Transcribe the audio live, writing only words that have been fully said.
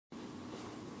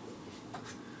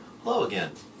Hello again.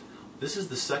 This is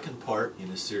the second part in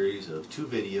a series of 2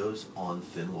 videos on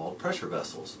thin-walled pressure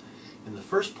vessels. In the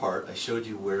first part I showed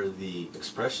you where the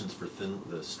expressions for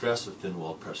the stress of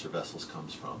thin-walled pressure vessels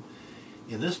comes from.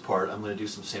 In this part I'm going to do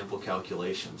some sample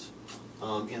calculations.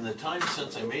 In the time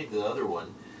since I made the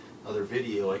other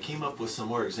video, I came up with some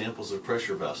more examples of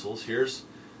pressure vessels. Here's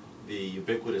the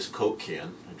ubiquitous Coke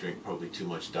can. I drink probably too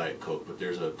much Diet Coke, but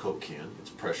there's a Coke can. It's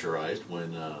pressurized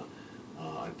when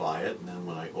I buy it, and then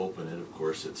when I open it, of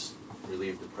course, it's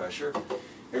relieved the pressure.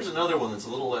 Here's another one that's a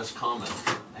little less common.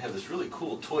 I have this really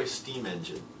cool toy steam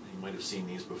engine. You might have seen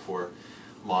these before.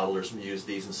 Modelers use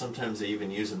these, and sometimes they even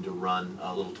use them to run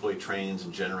little toy trains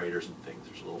and generators and things.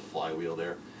 There's a little flywheel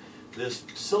there. This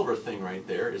silver thing right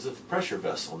there is a pressure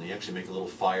vessel, and you actually make a little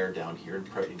fire down here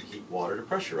and heat water to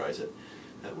pressurize it.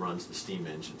 That runs the steam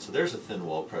engine. So there's a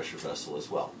thin-walled pressure vessel as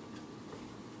well.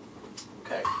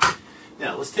 Okay.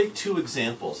 Now, let's take 2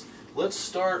 examples. Let's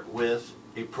start with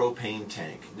a propane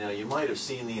tank. Now, you might have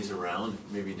seen these around,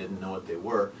 maybe you didn't know what they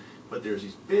were, but there's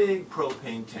these big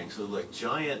propane tanks, so like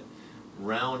giant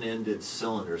round-ended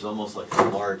cylinders, almost like a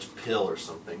large pill or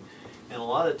something. And a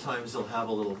lot of times they'll have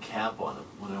a little cap on them.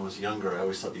 When I was younger, I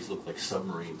always thought these looked like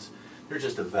submarines. They're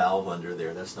just a valve under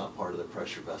there. That's not part of the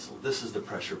pressure vessel. This is the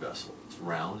pressure vessel. It's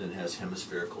round and has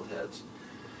hemispherical heads.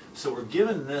 So we're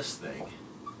given this thing.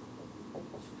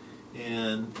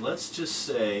 And let's just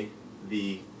say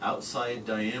the outside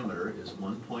diameter is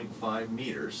 1.5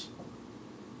 meters.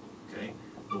 Okay,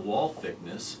 the wall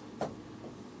thickness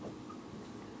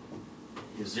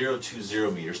is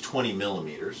 0.20 meters, 20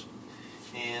 millimeters.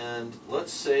 And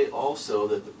let's say also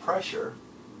that the pressure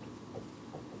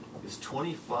is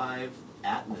 25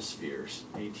 atmospheres,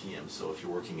 ATM. So if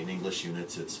you're working in English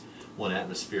units, it's 1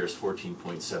 atmosphere is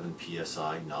 14.7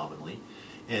 psi nominally.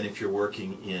 And if you're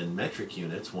working in metric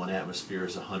units, 1 atmosphere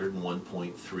is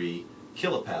 101.3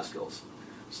 kilopascals.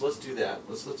 So let's do that.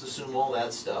 Let's assume all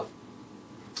that stuff.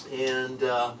 And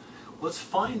let's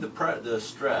find the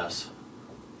stress.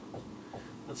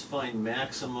 Let's find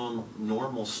maximum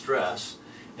normal stress.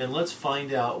 And let's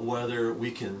find out whether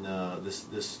we can,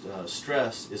 this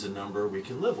stress is a number we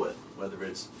can live with, whether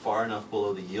it's far enough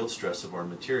below the yield stress of our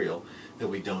material that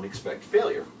we don't expect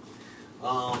failure.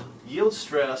 Yield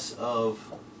stress of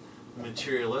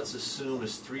material, let's assume,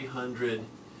 is 300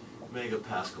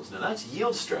 megapascals. Now that's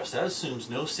yield stress. That assumes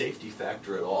no safety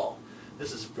factor at all.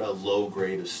 This is a low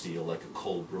grade of steel, like a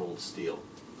cold rolled steel.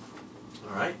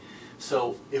 All right?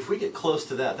 So if we get close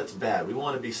to that, that's bad. We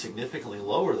want to be significantly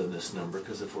lower than this number,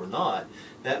 because if we're not,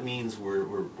 that means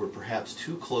we're perhaps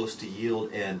too close to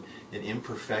yield, and an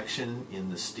imperfection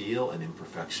in the steel, an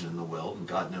imperfection in the weld, and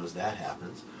God knows that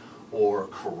happens, or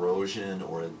corrosion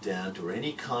or a dent or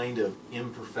any kind of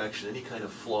imperfection, any kind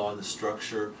of flaw in the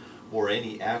structure, or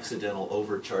any accidental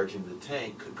overcharging the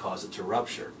tank could cause it to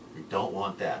rupture. We don't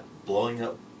want that. Blowing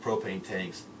up propane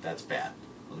tanks, that's bad.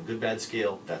 On a good bad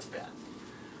scale, that's bad.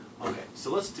 Okay,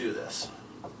 so let's do this.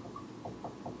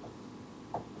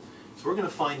 So we're going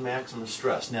to find maximum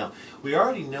stress. Now, we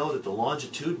already know that the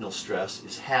longitudinal stress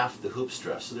is half the hoop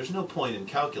stress, so there's no point in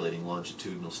calculating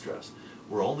longitudinal stress.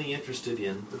 We're only interested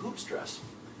in the hoop stress.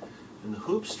 And the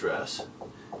hoop stress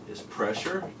is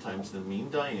pressure times the mean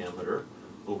diameter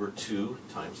over 2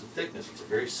 times the thickness. It's a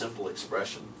very simple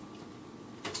expression.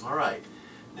 All right,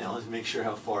 now let's make sure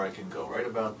how far I can go. Right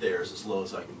about there is as low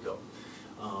as I can go.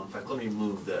 In fact, let me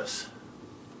move this.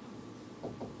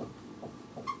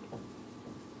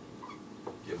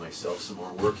 Give myself some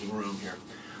more working room here.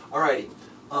 Alrighty,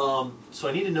 so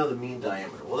I need to know the mean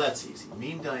diameter. Well, that's easy.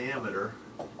 Mean diameter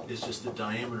is just the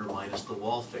diameter minus the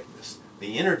wall thickness.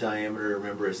 The inner diameter,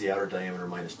 remember, is the outer diameter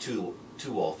minus two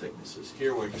wall thicknesses.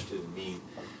 Here we're interested in mean.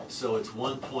 So it's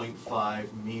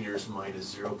 1.5 meters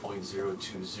minus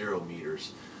 0.020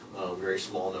 meters. Very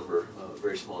small number,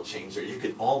 very small change there. You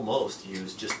could almost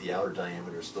use just the outer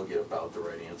diameter, still get about the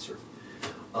right answer.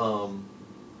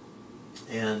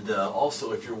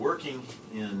 Also, if you're working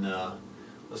in,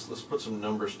 let's put some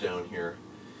numbers down here.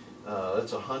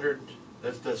 That's 100.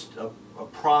 That's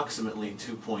approximately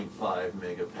 2.5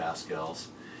 megapascals.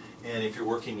 And if you're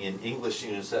working in English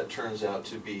units, that turns out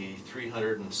to be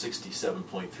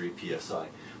 367.3 psi.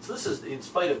 So this is, in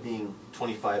spite of being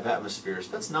 25 atmospheres,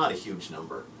 that's not a huge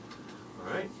number.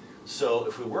 All right. So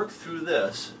if we work through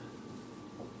this,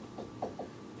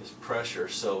 is pressure.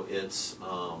 So it's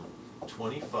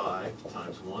 25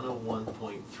 times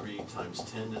 101.3 times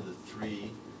 10 to the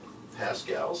 3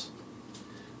 pascals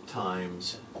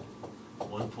times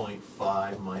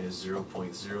 1.5 minus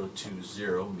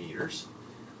 0.020 meters,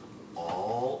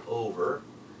 all over,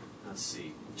 let's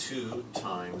see, 2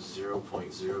 times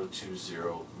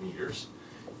 0.020 meters.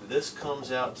 this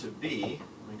comes out to be,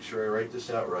 make sure I write this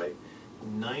out right,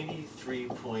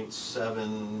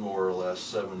 93.7 more or less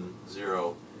 70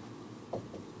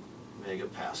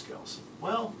 megapascals.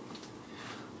 Well,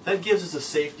 that gives us a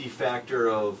safety factor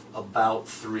of about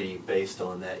 3 based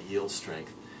on that yield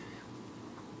strength.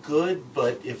 Good,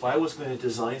 but if I was going to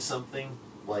design something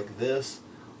like this,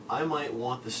 I might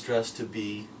want the stress to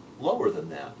be lower than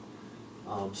that.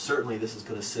 Certainly this is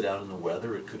going to sit out in the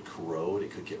weather. It could corrode,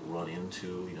 it could get run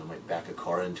into, might back a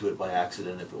car into it by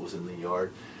accident if it was in the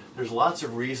yard. There's lots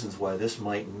of reasons why this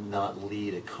might not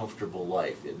lead a comfortable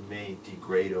life. It may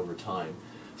degrade over time.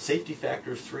 Safety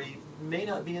factor 3 may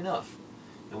not be enough.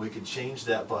 And we could change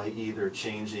that by either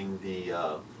changing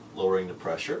the, lowering the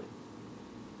pressure.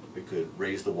 We could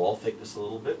raise the wall thickness a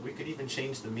little bit. We could even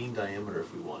change the mean diameter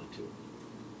if we wanted to.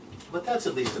 But that's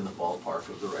at least in the ballpark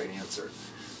of the right answer,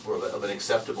 or of an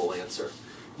acceptable answer.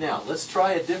 Now, let's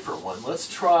try a different one.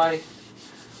 Let's try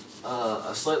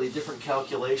a slightly different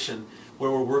calculation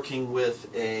where we're working with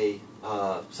a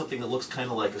something that looks kind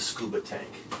of like a scuba tank.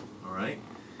 All right?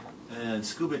 And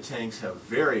scuba tanks have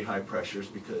very high pressures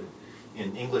because,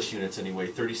 in English units anyway,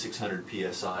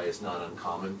 3,600 psi is not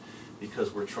uncommon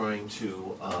because we're trying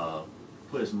to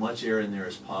put as much air in there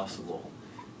as possible.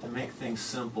 To make things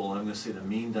simple, I'm going to say the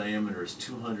mean diameter is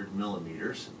 200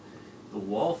 millimeters. The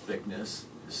wall thickness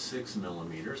is 6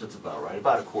 millimeters. That's about right,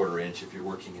 about a 1/4 inch if you're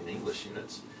working in English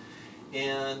units.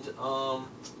 And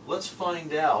let's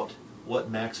find out what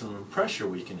maximum pressure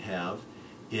we can have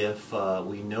if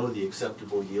we know the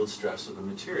acceptable yield stress of the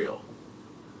material.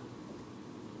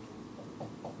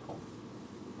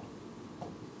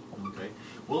 Okay,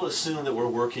 we'll assume that we're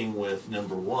working with,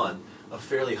 number 1, a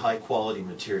fairly high quality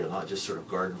material, not just sort of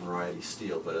garden variety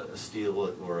steel, but a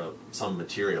steel or some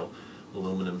material,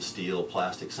 aluminum, steel,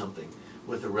 plastic, something,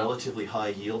 with a relatively high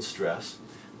yield stress.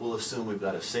 We'll assume we've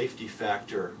got a safety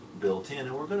factor built in,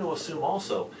 and we're going to assume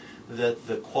also that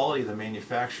the quality of the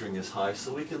manufacturing is high,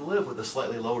 so we can live with a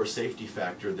slightly lower safety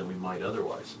factor than we might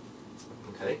otherwise.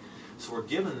 Okay, so we're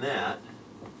given that.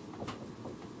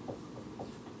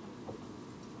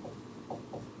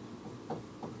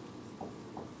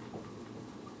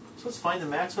 So let's find the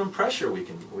maximum pressure we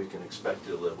can expect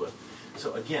to live with.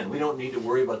 So again, we don't need to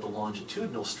worry about the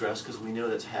longitudinal stress because we know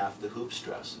that's half the hoop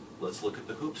stress. Let's look at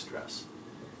the hoop stress.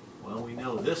 Well, we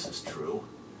know this is true.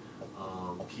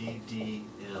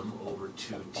 PdM over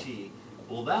 2T.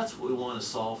 Well, that's what we want to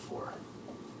solve for.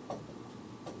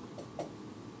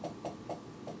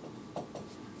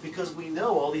 Because we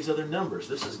know all these other numbers.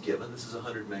 This is given. This is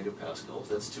 100 megapascals.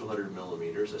 That's 200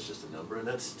 millimeters. That's just a number. And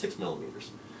that's 6 millimeters.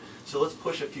 So let's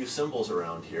push a few symbols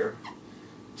around here.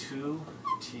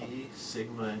 2T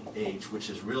sigma H, which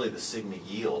is really the sigma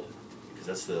yield, because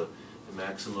that's the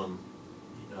maximum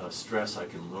stress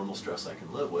normal stress I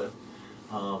can live with,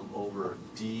 over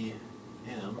dm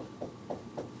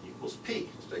equals P.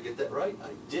 Did I get that right?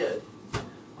 I did.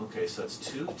 Okay, so that's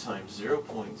 2 times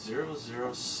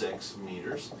 0.006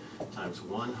 meters times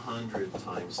 100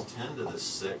 times 10 to the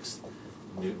 6th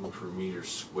Newton per meter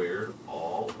squared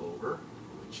all over.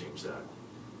 Change that.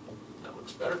 That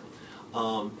looks better.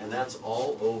 And that's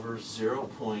all over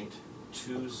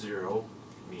 0.20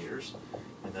 meters,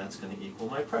 and that's going to equal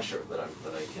my pressure that I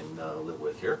can live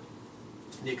with here.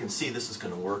 And you can see this is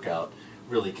going to work out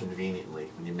really conveniently.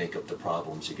 When you make up the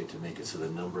problems, you get to make it so the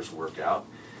numbers work out.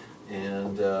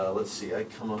 And let's see, I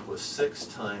come up with 6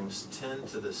 times 10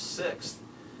 to the 6th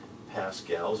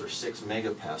pascals, or 6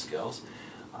 megapascals.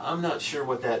 I'm not sure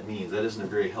what that means. That isn't a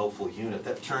very helpful unit.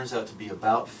 That turns out to be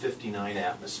about 59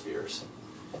 atmospheres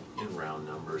in round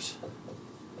numbers.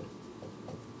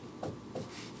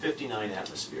 59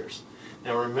 atmospheres.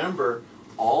 Now remember,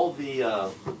 all the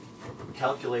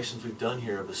calculations we've done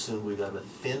here have assumed we've got a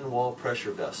thin wall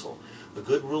pressure vessel. The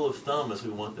good rule of thumb is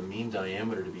we want the mean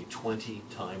diameter to be 20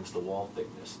 times the wall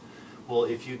thickness. Well,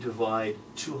 if you divide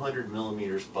 200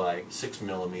 millimeters by 6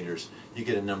 millimeters, you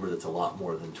get a number that's a lot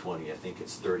more than 20. I think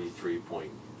it's 33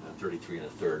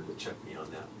 1/3, but check me on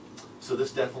that. So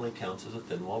this definitely counts as a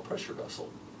thin wall pressure vessel.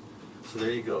 So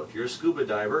there you go. If you're a scuba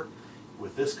diver,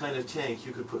 with this kind of tank,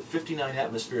 you could put 59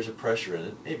 atmospheres of pressure in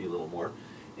it, maybe a little more,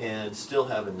 and still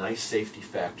have a nice safety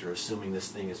factor, assuming this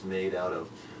thing is made out of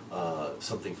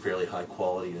something fairly high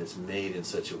quality and it's made in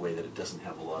such a way that it doesn't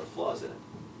have a lot of flaws in it.